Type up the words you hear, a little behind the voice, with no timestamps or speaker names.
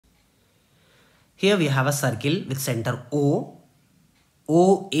Here we have a circle with center O.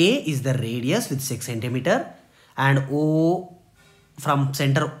 OA is the radius with 6 centimeter, and from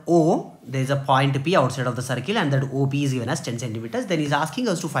center O there is a point P outside of the circle, and that OP is given as 10 centimeters. Then he's asking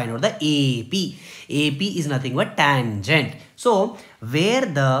us to find out the AP. AP is nothing but tangent. So where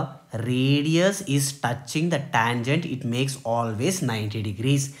the radius is touching the tangent, it makes always 90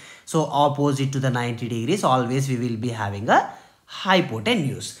 degrees. So opposite to the 90 degrees, always we will be having a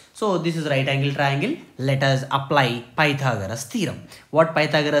hypotenuse. So this is right angle triangle. Let us apply Pythagoras theorem. What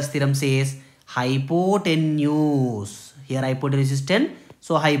Pythagoras theorem says? Hypotenuse. Here hypotenuse is 10.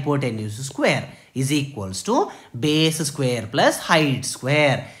 So hypotenuse square is equals to base square plus height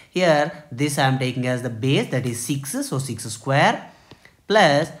square. Here this I am taking as the base, that is 6. So 6 square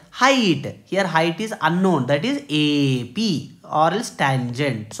plus height. Here height is unknown, that is AP or else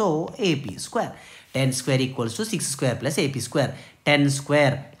tangent. So AP square. 10 square equals to 6 square plus AP square. 10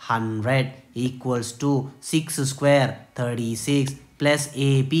 square 100 equals to 6 square 36 plus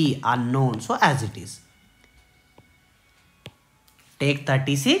AP unknown. So as it is. Take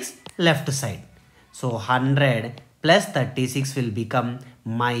 36 left side. So 100 plus 36 will become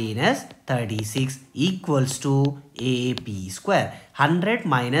minus 36 equals to AP square. 100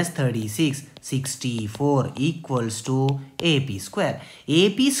 minus 36, 64 equals to AP square.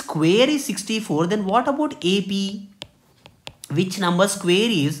 AP square is 64. Then what about AP? Which number square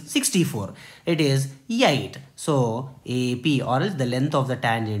is 64? It is 8. So AP or else the length of the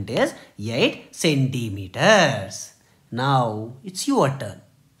tangent is 8 centimeters. Now it's your turn.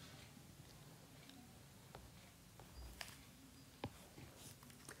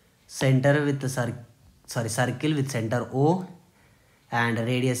 Center with the circle with center O, and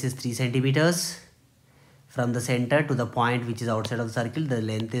radius is 3 centimeters. From the center to the point which is outside of the circle, the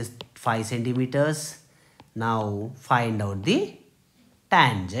length is 5 centimeters. Now find out the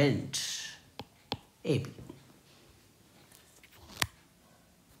tangent AP.